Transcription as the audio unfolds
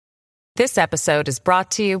This episode is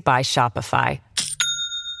brought to you by Shopify.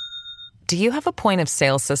 Do you have a point of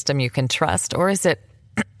sale system you can trust, or is it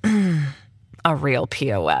a real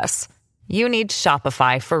POS? You need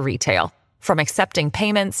Shopify for retail. From accepting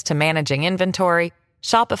payments to managing inventory,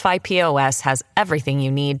 Shopify POS has everything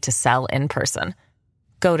you need to sell in person.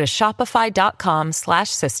 Go to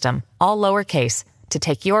shopify.com/system, all lowercase, to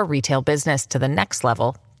take your retail business to the next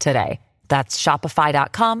level today. That's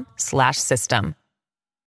shopify.com/system.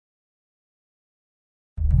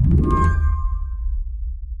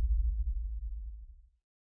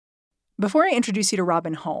 Before I introduce you to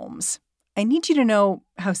Robin Holmes, I need you to know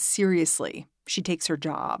how seriously she takes her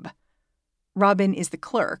job. Robin is the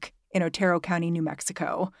clerk in Otero County, New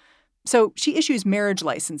Mexico. So she issues marriage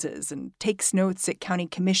licenses and takes notes at county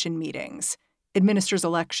commission meetings, administers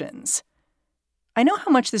elections. I know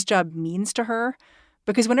how much this job means to her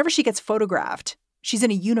because whenever she gets photographed, she's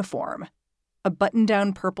in a uniform, a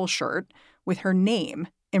button-down purple shirt with her name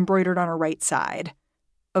embroidered on her right side.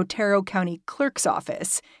 Otero County Clerk's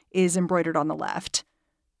Office is embroidered on the left.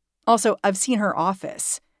 Also, I've seen her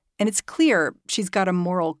office, and it's clear she's got a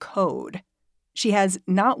moral code. She has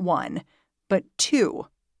not one, but two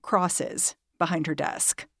crosses behind her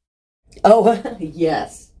desk. Oh,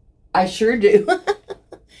 yes, I sure do.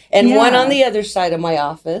 And one on the other side of my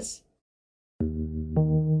office.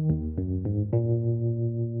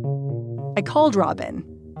 I called Robin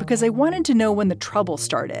because I wanted to know when the trouble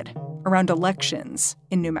started around elections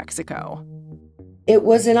in New Mexico. It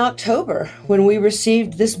was in October when we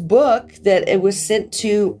received this book that it was sent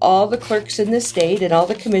to all the clerks in the state and all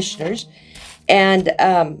the commissioners. And,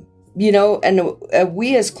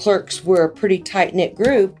 we as clerks were a pretty tight-knit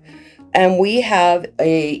group. And we have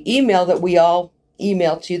a email that we all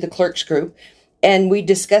email to the clerks group. And we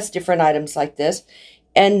discussed different items like this.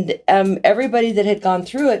 And everybody that had gone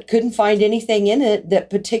through it couldn't find anything in it that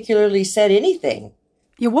particularly said anything.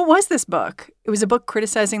 Yeah, what was this book? It was a book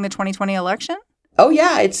criticizing the 2020 election? Oh,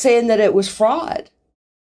 yeah, it's saying that it was fraud.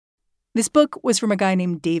 This book was from a guy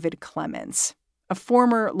named David Clements, a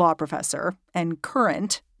former law professor and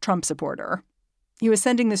current Trump supporter. He was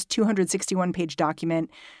sending this 261-page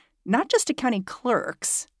document not just to county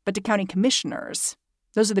clerks, but to county commissioners.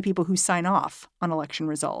 Those are the people who sign off on election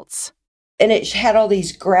results. And it had all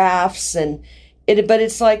these graphs, but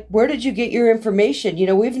it's like, where did you get your information?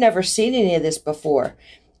 We've never seen any of this before.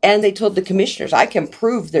 And they told the commissioners, I can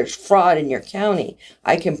prove there's fraud in your county.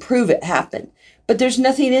 I can prove it happened. But there's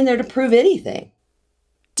nothing in there to prove anything.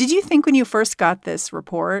 Did you think when you first got this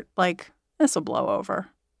report, like, this will blow over?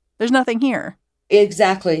 There's nothing here.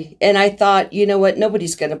 Exactly. And I thought, you know what?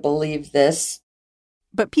 Nobody's going to believe this.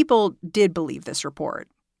 But people did believe this report.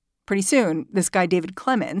 Pretty soon, this guy, David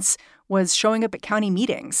Clements, was showing up at county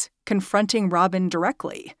meetings, confronting Robin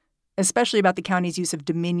directly, especially about the county's use of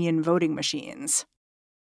Dominion voting machines.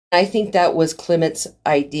 I think that was Clements'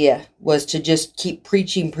 idea, was to just keep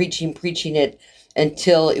preaching it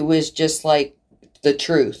until it was just like the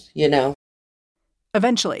truth,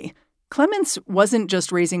 Eventually, Clements wasn't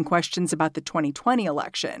just raising questions about the 2020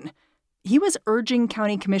 election. He was urging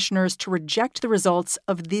county commissioners to reject the results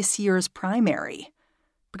of this year's primary.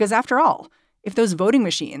 Because after all, if those voting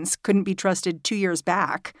machines couldn't be trusted 2 years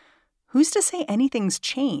back, who's to say anything's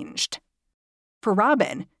changed? For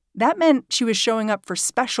Robin, that meant she was showing up for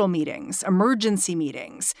special meetings, emergency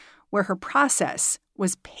meetings, where her process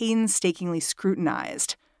was painstakingly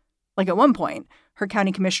scrutinized. Like at one point, her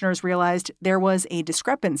county commissioners realized there was a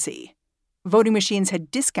discrepancy. Voting machines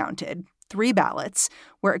had discounted 3 ballots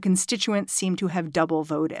where a constituent seemed to have double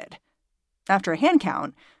voted. After a hand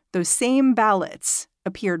count, those same ballots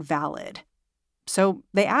appeared valid. So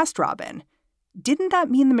they asked Robin, didn't that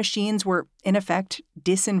mean the machines were, in effect,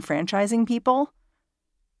 disenfranchising people?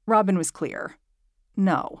 Robin was clear.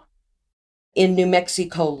 No. In New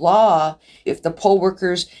Mexico law, if the poll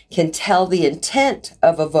workers can tell the intent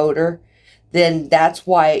of a voter, then that's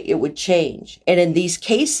why it would change. And in these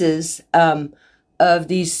cases of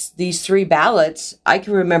these 3 ballots, I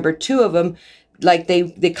can remember 2 of them, like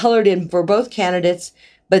they colored in for both candidates,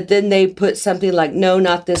 but then they put something like, no,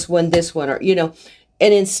 not this one, or, And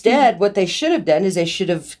instead, what they should have done is they should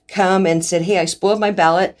have come and said, hey, I spoiled my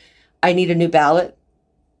ballot. I need a new ballot.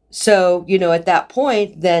 So, at that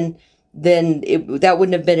point, then that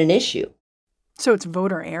wouldn't have been an issue. So it's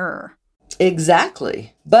voter error.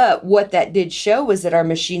 Exactly. But what that did show was that our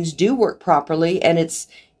machines do work properly, and it's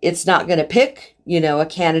not going to pick, a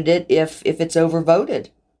candidate if it's overvoted.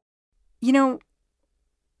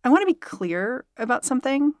 I want to be clear about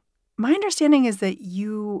something. My understanding is that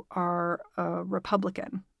you are a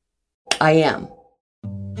Republican. I am.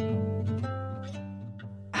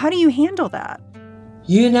 How do you handle that?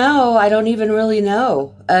 I don't even really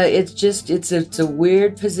know. It's a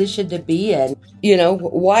weird position to be in.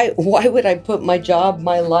 Why would I put my job,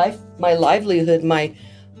 my life, my livelihood, my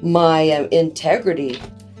integrity,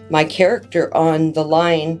 my character on the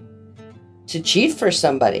line to cheat for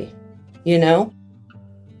somebody,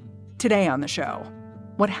 Today on the show,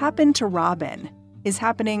 what happened to Robin is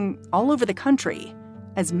happening all over the country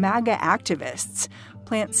as MAGA activists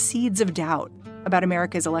plant seeds of doubt about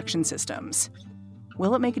America's election systems.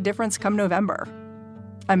 Will it make a difference come November?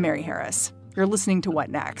 I'm Mary Harris. You're listening to What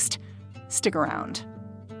Next? Stick around.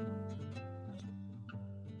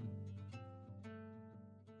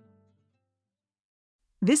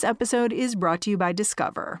 This episode is brought to you by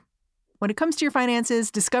Discover. When it comes to your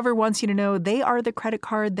finances, Discover wants you to know they are the credit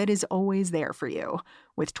card that is always there for you.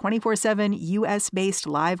 With 24/7 U.S.-based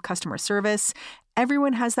live customer service,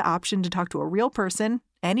 everyone has the option to talk to a real person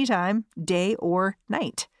anytime, day or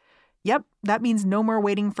night. Yep, that means no more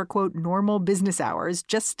waiting for, quote, normal business hours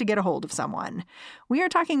just to get a hold of someone. We are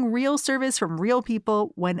talking real service from real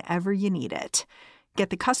people whenever you need it.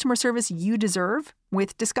 Get the customer service you deserve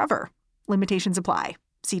with Discover. Limitations apply.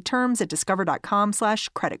 See terms at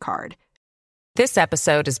discover.com/creditcard. This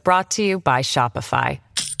episode is brought to you by Shopify.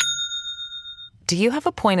 Do you have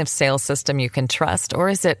a point of sale system you can trust, or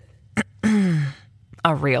is it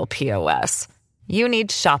a real POS? You need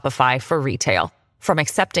Shopify for retail. From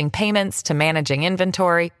accepting payments to managing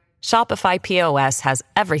inventory, Shopify POS has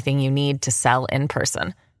everything you need to sell in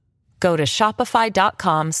person. Go to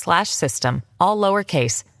shopify.com/system, all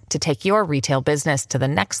lowercase, to take your retail business to the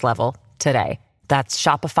next level today. That's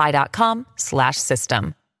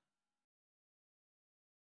shopify.com/system.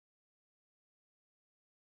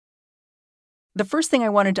 The first thing I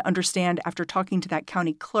wanted to understand after talking to that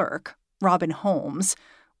county clerk, Robin Holmes,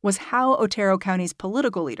 was how Otero County's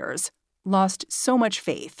political leaders lost so much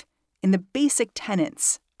faith in the basic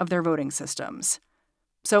tenets of their voting systems.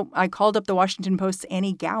 So I called up the Washington Post's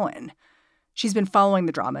Annie Gowan. She's been following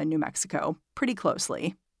the drama in New Mexico pretty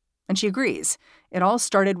closely, and she agrees. It all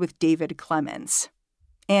started with David Clements.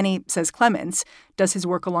 Annie says Clements does his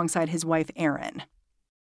work alongside his wife, Erin.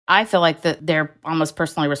 I feel like that they're almost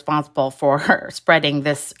personally responsible for spreading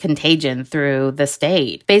this contagion through the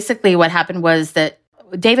state. Basically, what happened was that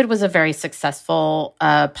David was a very successful,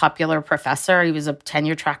 popular professor. He was a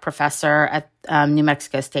tenure-track professor at New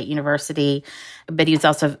Mexico State University, but he was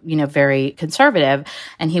also, very conservative,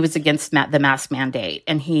 and he was against the mask mandate.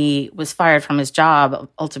 And he was fired from his job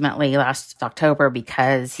ultimately last October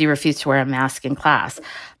because he refused to wear a mask in class.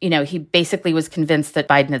 He basically was convinced that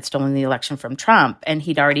Biden had stolen the election from Trump, and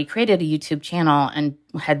he'd already created a YouTube channel and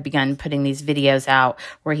had begun putting these videos out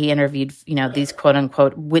where he interviewed, these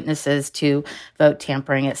quote-unquote witnesses to vote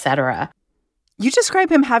tampering, et cetera. You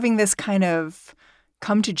describe him having this kind of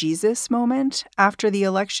come to Jesus moment after the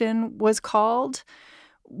election was called.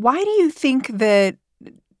 Why do you think that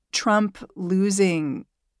Trump losing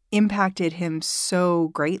impacted him so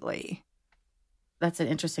greatly? That's an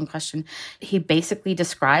interesting question. He basically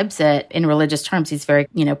describes it in religious terms. He's very,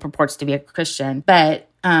 purports to be a Christian. But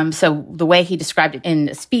so the way he described it in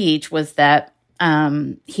a speech was that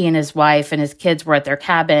he and his wife and his kids were at their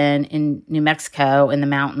cabin in New Mexico in the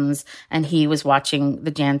mountains, and he was watching the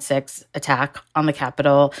Jan 6 attack on the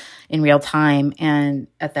Capitol in real time. And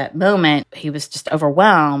at that moment, he was just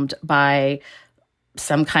overwhelmed by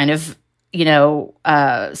some kind of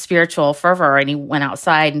spiritual fervor. And he went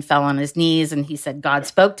outside and fell on his knees, and he said God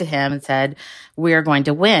spoke to him and said, "We're going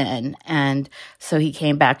to win." And so he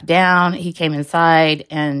came back down, he came inside,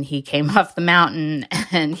 and he came off the mountain,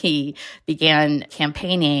 and he began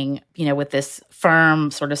campaigning, with this firm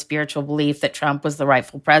sort of spiritual belief that Trump was the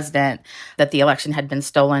rightful president, that the election had been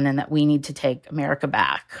stolen, and that we need to take America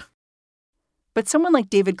back. But someone like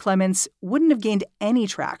David Clements wouldn't have gained any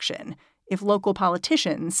traction if local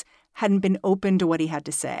politicians hadn't been open to what he had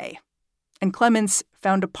to say. And Clements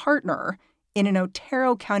found a partner in an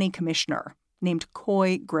Otero County commissioner named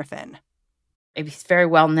Couy Griffin. He's very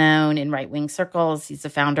well known in right-wing circles. He's the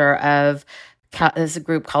founder of there's a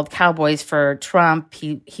group called Cowboys for Trump.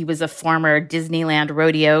 He was a former Disneyland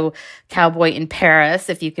rodeo cowboy in Paris,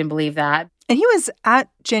 if you can believe that. And he was at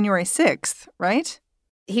January 6th, right?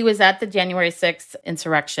 He was at the January 6th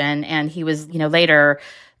insurrection, and he was, later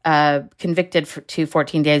convicted to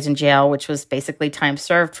 14 days in jail, which was basically time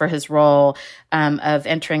served for his role of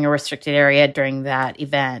entering a restricted area during that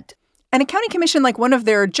event. And a county commission, like one of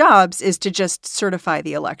their jobs is to just certify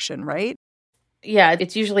the election, right? Yeah,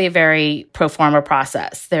 it's usually a very pro forma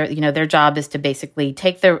process. Their job is to basically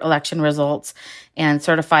take the election results and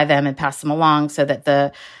certify them and pass them along so that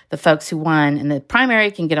the folks who won in the primary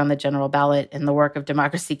can get on the general ballot and the work of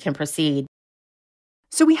democracy can proceed.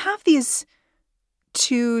 So we have these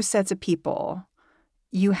two sets of people.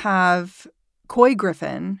 You have Couy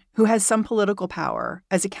Griffin, who has some political power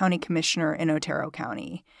as a county commissioner in Otero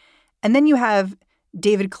County. And then you have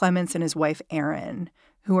David Clements and his wife, Erin,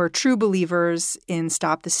 who are true believers in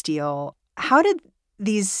Stop the Steal. How did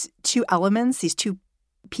these two elements, these two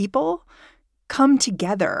people, come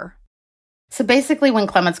together? So basically, when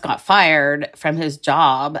Clements got fired from his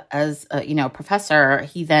job as a professor,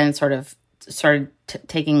 he then sort of started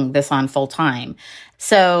taking this on full time.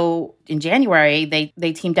 So in January,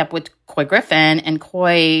 they teamed up with Couy Griffin, and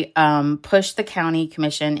Couy pushed the county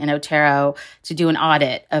commission in Otero to do an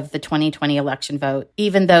audit of the 2020 election vote,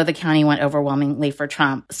 even though the county went overwhelmingly for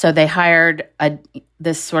Trump. So they hired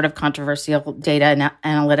this sort of controversial data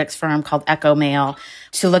analytics firm called EchoMail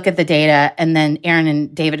to look at the data. And then Erin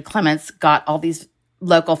and David Clements got all these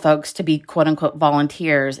local folks to be quote unquote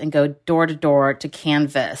volunteers and go door to door to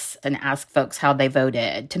canvass and ask folks how they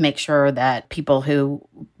voted to make sure that people who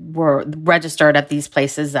were registered at these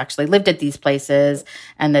places actually lived at these places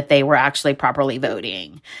and that they were actually properly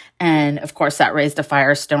voting. And of course, that raised a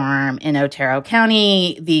firestorm in Otero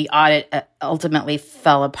County. The audit ultimately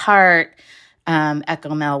fell apart.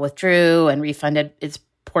 EchoMail withdrew and refunded its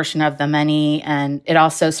portion of the money. And it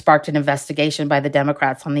also sparked an investigation by the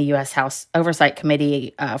Democrats on the U.S. House Oversight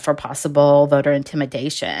Committee for possible voter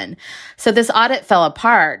intimidation. So this audit fell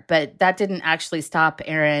apart, but that didn't actually stop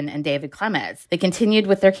Erin and David Clements. They continued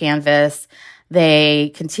with their canvass.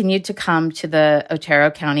 They continued to come to the Otero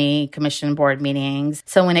County Commission board meetings.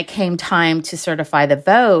 So when it came time to certify the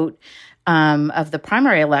vote of the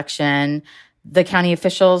primary election, the county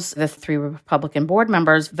officials, the 3 Republican board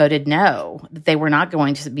members, voted no, that they were not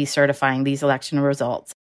going to be certifying these election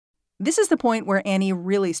results. This is the point where Annie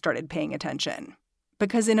really started paying attention.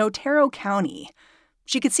 Because in Otero County,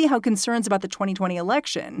 she could see how concerns about the 2020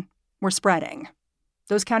 election were spreading.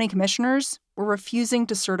 Those county commissioners were refusing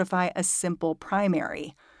to certify a simple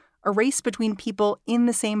primary, a race between people in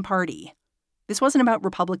the same party. This wasn't about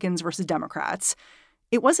Republicans versus Democrats.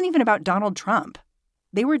 It wasn't even about Donald Trump.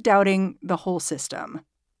 They were doubting the whole system.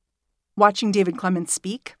 Watching David Clements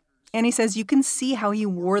speak, Annie says you can see how he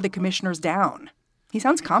wore the commissioners down. He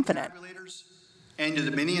sounds confident. And the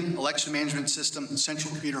Dominion Election Management System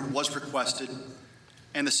Central Computer was requested,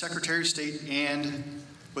 and the Secretary of State, and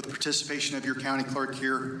with the participation of your county clerk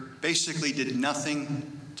here, basically did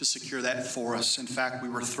nothing to secure that for us. In fact, we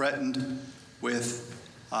were threatened with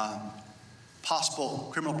possible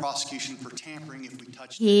criminal prosecution for tampering if we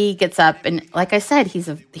touched. He gets up and, like I said, he's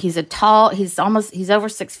over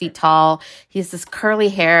 6 feet tall. He has this curly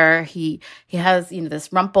hair. He has,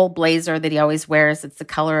 this rumple blazer that he always wears. It's the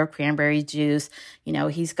color of cranberry juice.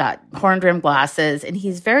 He's got horn-rimmed glasses, and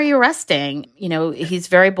he's very arresting. He's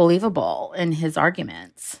very believable in his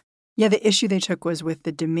arguments. Yeah, the issue they took was with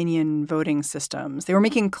the Dominion voting systems. They were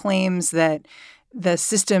making claims that the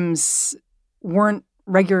systems weren't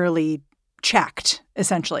regularly checked,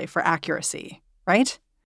 essentially, for accuracy, right?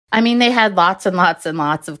 They had lots and lots and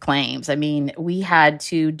lots of claims. We had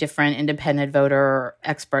 2 different independent voter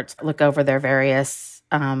experts look over their various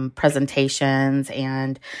presentations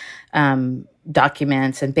and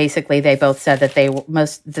documents, and basically they both said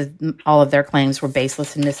that all of their claims were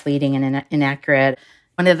baseless and misleading and inaccurate.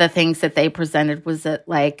 One of the things that they presented was that,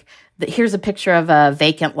 here's a picture of a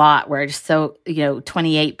vacant lot where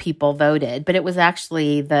 28 people voted, but it was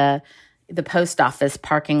actually the post office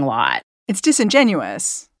parking lot. It's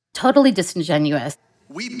disingenuous. Totally disingenuous.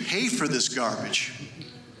 We pay for this garbage.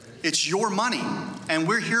 It's your money. And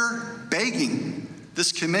we're here begging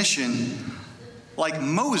this commission, like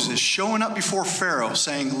Moses showing up before Pharaoh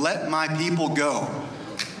saying, "Let my people go.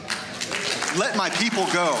 Let my people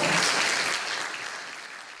go."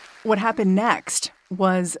 What happened next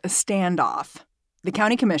was a standoff. The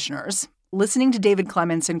county commissioners, listening to David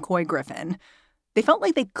Clements and Couy Griffin, they felt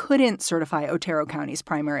like they couldn't certify Otero County's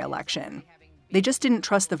primary election. They just didn't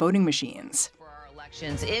trust the voting machines.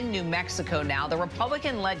 In New Mexico now, the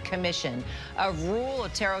Republican-led commission of rural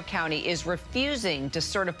Otero County is refusing to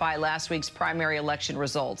certify last week's primary election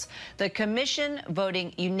results. The commission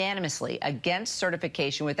voting unanimously against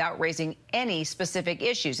certification without raising any specific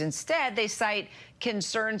issues. Instead, they cite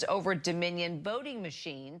concerns over Dominion voting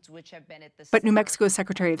machines, which have been at the... But New Mexico's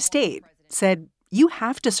Secretary of State said, you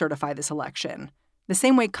have to certify this election, the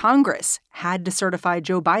same way Congress had to certify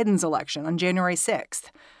Joe Biden's election on January 6th.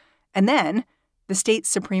 And then the state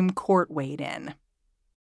Supreme Court weighed in.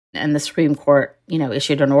 And the Supreme Court,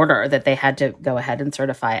 issued an order that they had to go ahead and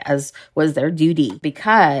certify, as was their duty,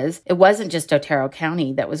 because it wasn't just Otero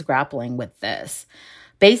County that was grappling with this.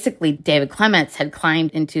 Basically, David Clements had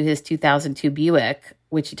climbed into his 2002 Buick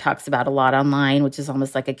which he talks about a lot online, which is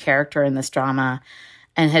almost like a character in this drama,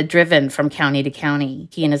 and had driven from county to county,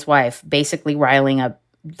 he and his wife, basically riling up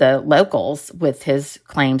the locals with his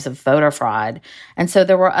claims of voter fraud. And so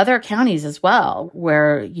there were other counties as well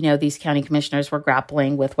where, these county commissioners were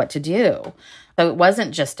grappling with what to do. So it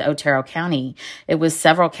wasn't just Otero County. It was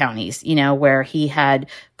several counties, where he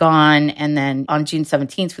had gone. And then on June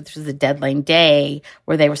 17th, which was the deadline day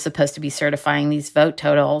where they were supposed to be certifying these vote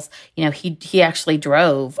totals, he actually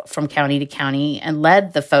drove from county to county and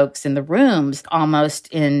led the folks in the rooms almost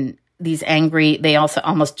in these angry, they also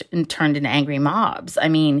almost turned into angry mobs. I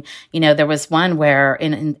mean, there was one where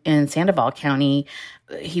in Sandoval County,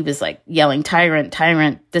 he was like yelling,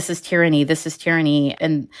 tyrant, this is tyranny.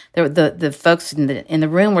 And the folks in the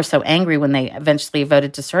room were so angry when they eventually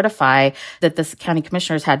voted to certify that the county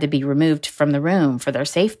commissioners had to be removed from the room for their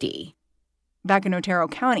safety. Back in Otero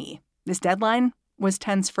County, this deadline was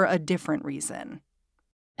tense for a different reason.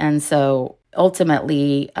 And so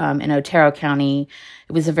ultimately, in Otero County,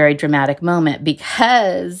 it was a very dramatic moment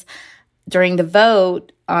because during the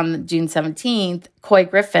vote on June 17th, Couy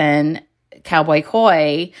Griffin, Cowboy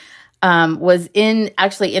Couy, was in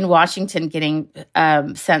Washington getting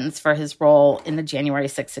sentenced for his role in the January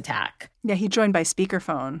 6th attack. Yeah, he joined by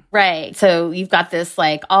speakerphone. Right. So you've got this,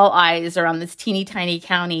 all eyes are on this teeny tiny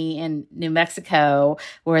county in New Mexico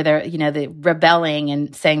where they're, they're rebelling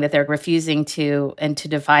and saying that they're refusing to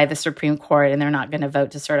defy the Supreme Court and they're not going to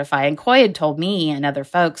vote to certify. And Couy had told me and other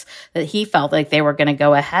folks that he felt like they were going to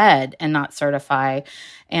go ahead and not certify.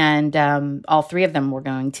 And all three of them were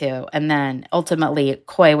going to. And then ultimately,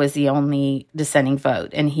 Couy was the only dissenting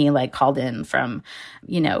vote. And he called in from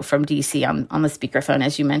D.C. on the speakerphone,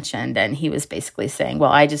 as you mentioned. And he was basically saying,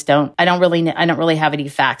 well, I don't really have any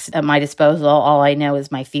facts at my disposal. All I know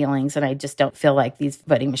is my feelings. And I just don't feel like these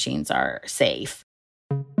voting machines are safe.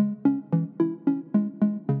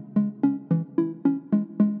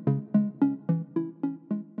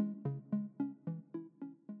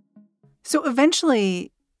 So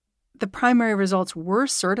eventually, the primary results were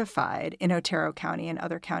certified in Otero County and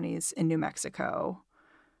other counties in New Mexico.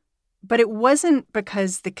 But it wasn't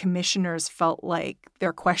because the commissioners felt like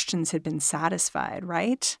their questions had been satisfied,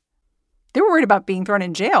 right? They were worried about being thrown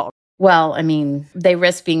in jail. Well, I mean, they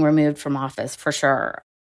risked being removed from office for sure.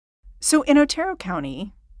 So in Otero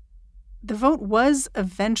County, the vote was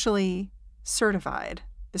eventually certified,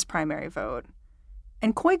 this primary vote.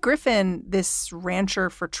 And Couy Griffin, this rancher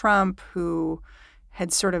for Trump who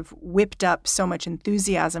had sort of whipped up so much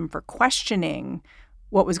enthusiasm for questioning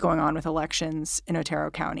what was going on with elections in Otero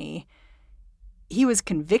County, he was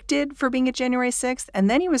convicted for being at January 6th, and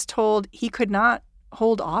then he was told he could not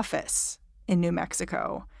hold office in New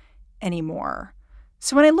Mexico anymore.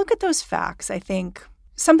 So when I look at those facts, I think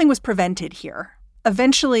something was prevented here.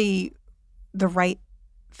 Eventually, the right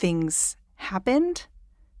things happened.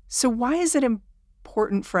 So why is it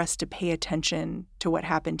important for us to pay attention to what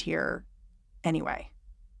happened here anyway?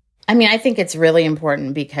 I mean, I think it's really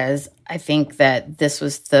important because I think that this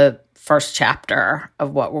was the first chapter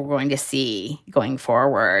of what we're going to see going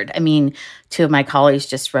forward. I mean, two of my colleagues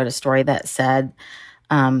just wrote a story that said,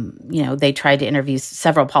 they tried to interview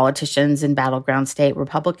several politicians in battleground state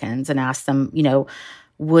Republicans and asked them,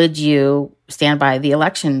 would you stand by the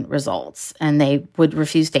election results? And they would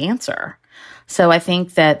refuse to answer. So I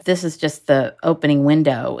think that this is just the opening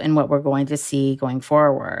window in what we're going to see going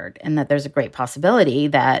forward, and that there's a great possibility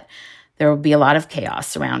that there will be a lot of chaos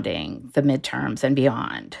surrounding the midterms and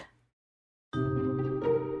beyond.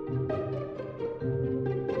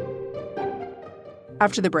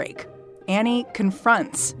 After the break, Annie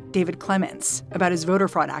confronts David Clements about his voter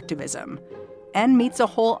fraud activism and meets a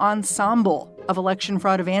whole ensemble of election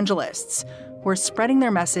fraud evangelists who are spreading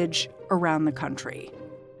their message around the country.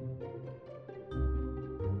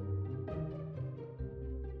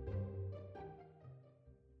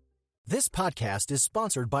 This podcast is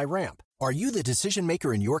sponsored by Ramp. Are you the decision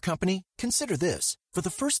maker in your company? Consider this. For the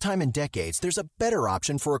first time in decades, there's a better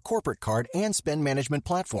option for a corporate card and spend management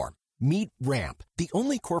platform. Meet Ramp, the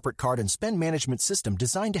only corporate card and spend management system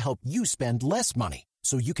designed to help you spend less money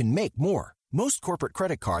so you can make more. Most corporate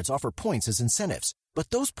credit cards offer points as incentives, but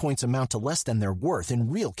those points amount to less than their worth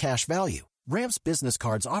in real cash value. Ramp's business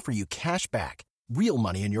cards offer you cash back, real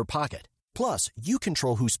money in your pocket. Plus, you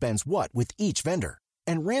control who spends what with each vendor.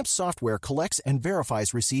 And Ramp software collects and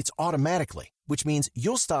verifies receipts automatically, which means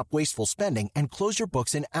you'll stop wasteful spending and close your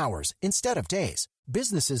books in hours instead of days.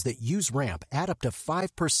 Businesses that use Ramp add up to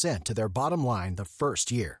 5% to their bottom line the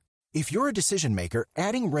first year. If you're a decision maker,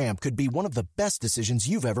 adding Ramp could be one of the best decisions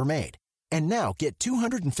you've ever made. And now get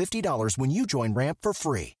 $250 when you join Ramp for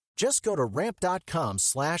free. Just go to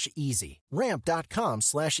ramp.com/easy.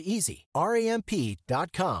 Ramp.com/easy.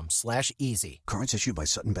 RAMP.com/easy. Cards issued by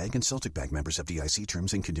Sutton Bank and Celtic Bank, members of FDIC.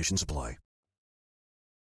 Terms and conditions apply.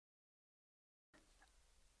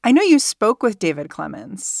 I know you spoke with David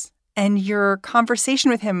Clements, and your conversation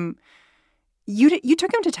with him, you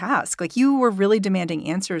took him to task. Like, you were really demanding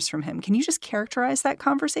answers from him. Can you just characterize that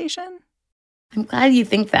conversation? I'm glad you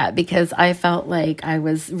think that, because I felt like I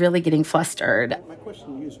was really getting flustered. My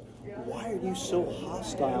question to you is, why are you so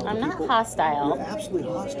hostile? I'm not hostile. You're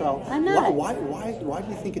absolutely hostile. I'm not. Why do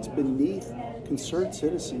you think it's beneath concerned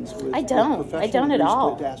citizens with I don't at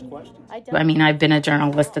all. to ask questions? I mean, I've been a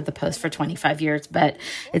journalist at the Post for 25 years, but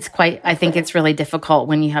I think it's really difficult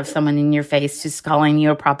when you have someone in your face who's calling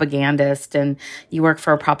you a propagandist, and you work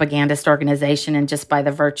for a propagandist organization, and just by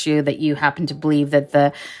the virtue that you happen to believe that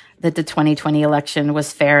the 2020 election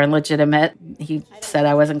was fair and legitimate, he said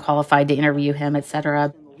I wasn't qualified to interview him,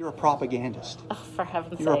 etc. You're a propagandist. Oh, for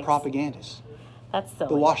heaven's sake. You're a propagandist. That's silly.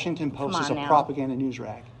 The Washington Post is a propaganda news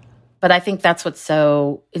rag. But I think that's what's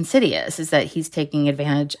so insidious, is that he's taking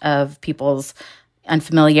advantage of people's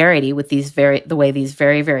unfamiliarity with the way these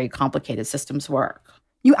very, very complicated systems work.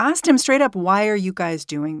 You asked him straight up, why are you guys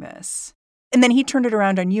doing this? And then he turned it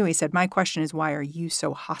around on you. He said, my question is, why are you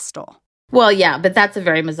so hostile? Well, yeah, but that's a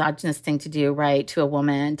very misogynist thing to do, right? To a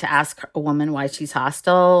woman, to ask a woman why she's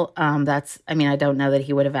hostile. I don't know that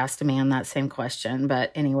he would have asked a man that same question,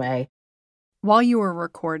 but anyway. While you were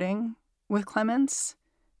recording with Clements,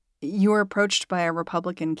 you were approached by a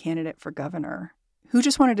Republican candidate for governor who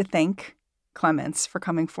just wanted to thank Clements for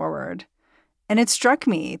coming forward. And it struck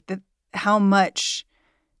me that how much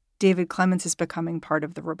David Clements is becoming part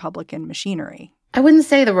of the Republican machinery. I wouldn't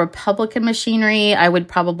say the Republican machinery. I would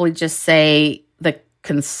probably just say the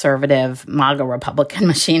conservative MAGA Republican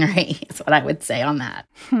machinery is what I would say on that.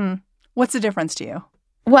 What's the difference to you?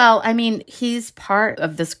 Well, I mean, he's part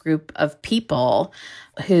of this group of people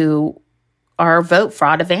who are vote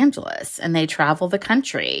fraud evangelists, and they travel the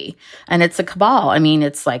country, and it's a cabal. I mean,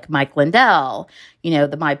 it's like Mike Lindell,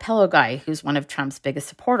 the My Pillow guy, who's one of Trump's biggest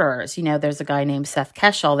supporters. There's a guy named Seth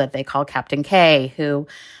Keshel that they call Captain K, who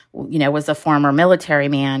was a former military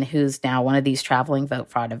man who's now one of these traveling vote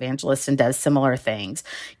fraud evangelists and does similar things.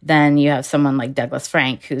 Then you have someone like Douglas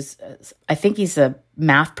Frank, who's, I think he's a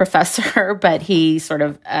math professor, but he sort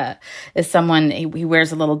of is someone, he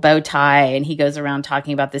wears a little bow tie, and he goes around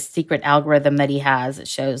talking about this secret algorithm that he has that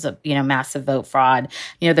shows massive vote fraud.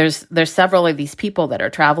 There's several of these people that are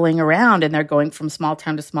traveling around, and they're going from small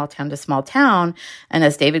town to small town to small town. And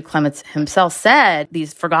as David Clements himself said,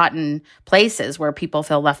 these forgotten places where people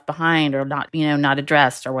feel left behind or not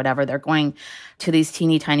addressed or whatever, they're going to these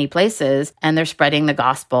teeny tiny places, and they're spreading the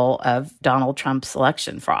gospel of Donald Trump's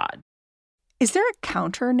election fraud. Is there a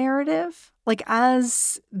counter narrative? Like,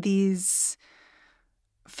 as these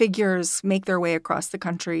figures make their way across the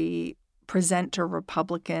country, present to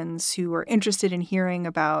Republicans who are interested in hearing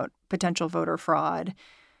about potential voter fraud,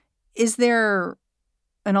 is there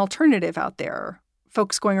an alternative out there?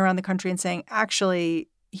 Folks going around the country and saying, actually,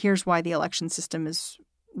 here's why the election system is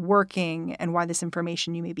working and why this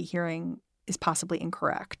information you may be hearing is possibly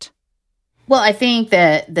incorrect? Well, I think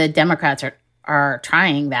that the Democrats are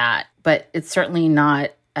trying that, but it's certainly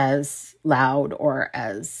not as loud or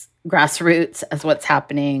as grassroots as what's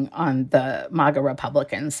happening on the MAGA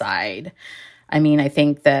Republican side. I mean, I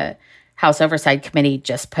think the House Oversight Committee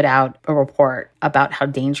just put out a report about how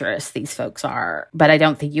dangerous these folks are. But I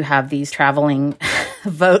don't think you have these traveling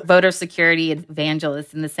voter security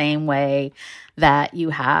evangelists in the same way that you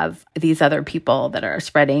have these other people that are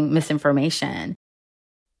spreading misinformation.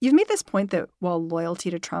 You've made this point that while loyalty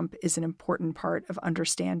to Trump is an important part of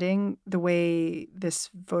understanding the way this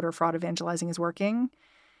voter fraud evangelizing is working,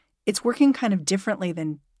 it's working kind of differently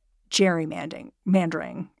than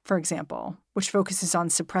gerrymandering, for example, which focuses on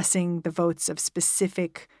suppressing the votes of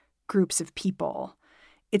specific groups of people.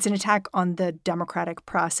 It's an attack on the democratic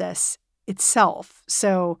process itself.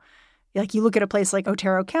 So, like, you look at a place like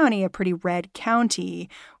Otero County, a pretty red county,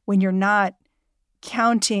 when you're not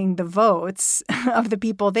counting the votes of the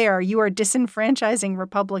people there, you are disenfranchising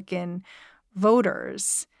Republican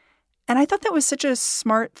voters. And I thought that was such a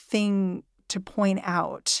smart thing to point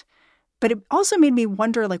out. But it also made me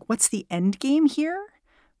wonder, like, what's the end game here?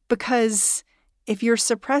 Because if you're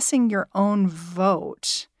suppressing your own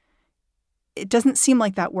vote, it doesn't seem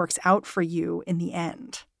like that works out for you in the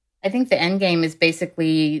end. I think the end game is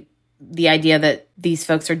basically the idea that these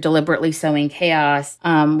folks are deliberately sowing chaos,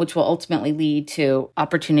 which will ultimately lead to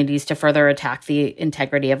opportunities to further attack the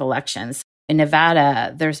integrity of elections. In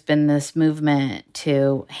Nevada, there's been this movement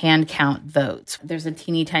to hand count votes. There's a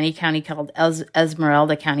teeny tiny county called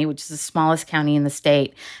Esmeralda County, which is the smallest county in the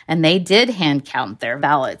state. And they did hand count their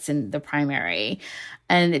ballots in the primary.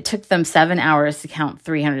 And it took them 7 hours to count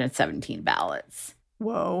 317 ballots.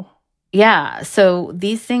 Whoa. Yeah. So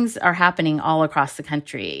these things are happening all across the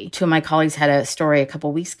country. Two of my colleagues had a story a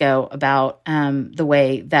couple weeks ago about the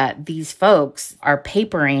way that these folks are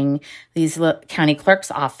papering these county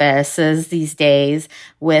clerk's offices these days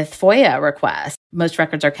with FOIA requests. Most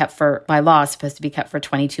records are kept by law, supposed to be kept for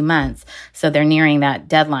 22 months. So they're nearing that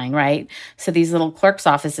deadline, right? So these little clerk's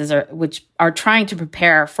offices which are trying to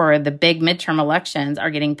prepare for the big midterm elections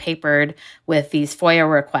are getting papered with these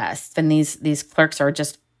FOIA requests. And these clerks are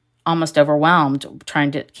just almost overwhelmed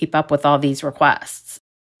trying to keep up with all these requests.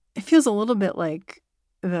 It feels a little bit like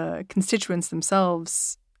the constituents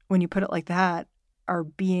themselves, when you put it like that, are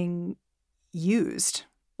being used,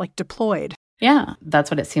 like deployed. Yeah,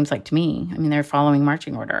 that's what it seems like to me. I mean, they're following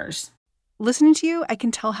marching orders. Listening to you, I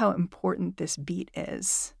can tell how important this beat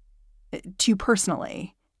is to you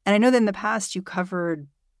personally. And I know that in the past you covered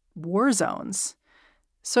war zones.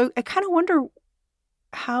 So I kind of wonder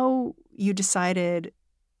how you decided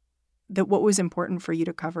that what was important for you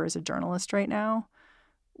to cover as a journalist right now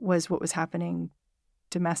was what was happening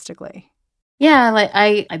domestically. Yeah,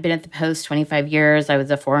 I've been at the Post 25 years. I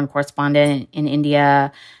was a foreign correspondent in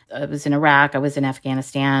India. I was in Iraq. I was in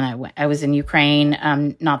Afghanistan. I was in Ukraine,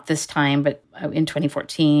 not this time, but in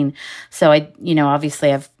 2014. So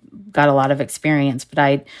obviously I've got a lot of experience, but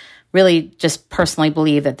I really just personally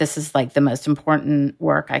believe that this is like the most important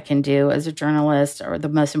work I can do as a journalist, or the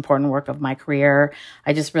most important work of my career.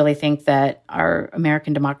 I just really think that our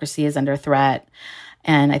American democracy is under threat.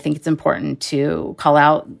 And I think it's important to call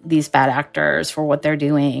out these bad actors for what they're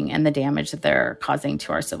doing and the damage that they're causing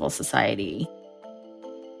to our civil society.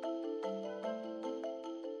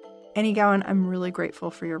 Annie Gowan, I'm really grateful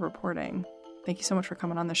for your reporting. Thank you so much for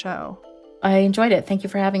coming on the show. I enjoyed it. Thank you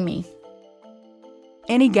for having me.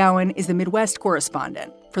 Annie Gowan is the Midwest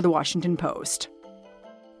correspondent for The Washington Post.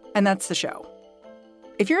 And that's the show.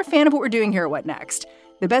 If you're a fan of what we're doing here at What Next,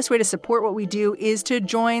 the best way to support what we do is to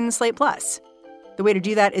join Slate Plus. The way to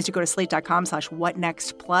do that is to go to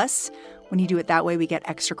slate.com/whatnextplus. When you do it that way, we get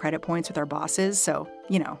extra credit points with our bosses. So,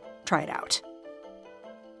 try it out.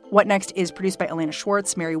 What Next is produced by Elena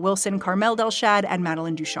Schwartz, Mary Wilson, Carmel Delshad, and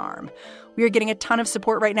Madeline Ducharme. We are getting a ton of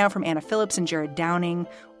support right now from Anna Phillips and Jared Downing.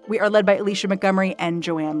 We are led by Alicia Montgomery and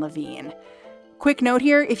Joanne Levine. Quick note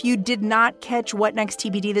here, if you did not catch What Next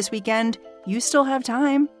TBD this weekend, you still have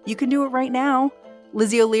time. You can do it right now.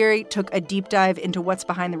 Lizzie O'Leary took a deep dive into what's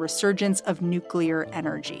behind the resurgence of nuclear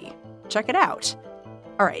energy. Check it out.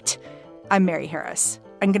 All right, I'm Mary Harris.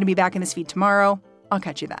 I'm going to be back in this feed tomorrow. I'll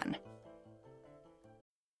catch you then.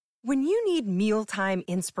 When you need mealtime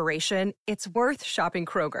inspiration, it's worth shopping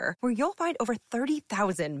Kroger, where you'll find over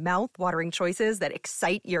 30,000 mouth-watering choices that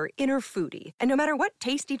excite your inner foodie. And no matter what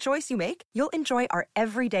tasty choice you make, you'll enjoy our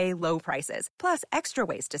everyday low prices, plus extra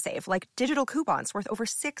ways to save, like digital coupons worth over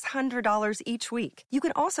 $600 each week. You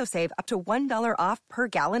can also save up to $1 off per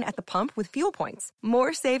gallon at the pump with fuel points.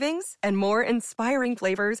 More savings and more inspiring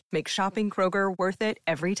flavors make shopping Kroger worth it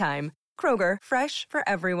every time. Kroger, fresh for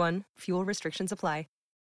everyone. Fuel restrictions apply.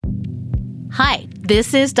 Hi,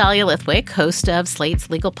 this is Dahlia Lithwick, host of Slate's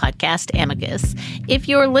legal podcast, Amicus. If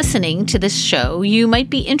you're listening to this show, you might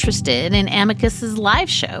be interested in Amicus's live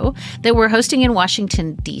show that we're hosting in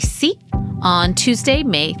Washington, D.C. on Tuesday,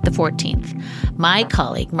 May the 14th. My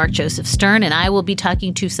colleague, Mark Joseph Stern, and I will be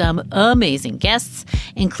talking to some amazing guests,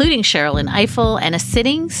 including Sherrilyn Ifill and a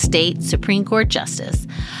sitting state Supreme Court justice,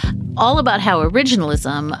 all about how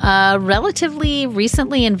originalism, a relatively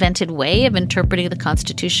recently invented way of interpreting the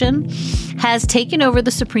Constitution, has taken over the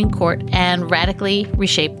Supreme Court and radically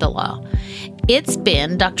reshaped the law. It's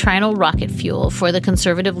been doctrinal rocket fuel for the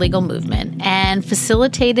conservative legal movement and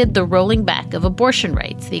facilitated the rolling back of abortion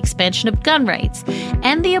rights, the expansion of gun rights,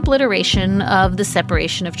 and the obliteration of the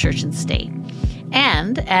separation of church and state.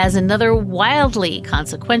 And as another wildly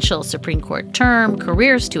consequential Supreme Court term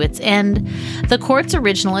careers to its end, the court's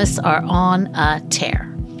originalists are on a tear.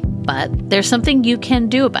 But there's something you can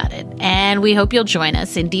do about it, and we hope you'll join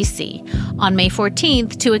us in D.C. on May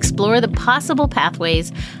 14th to explore the possible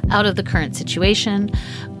pathways out of the current situation.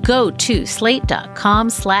 Go to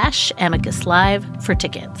slate.com/amicuslive for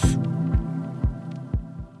tickets.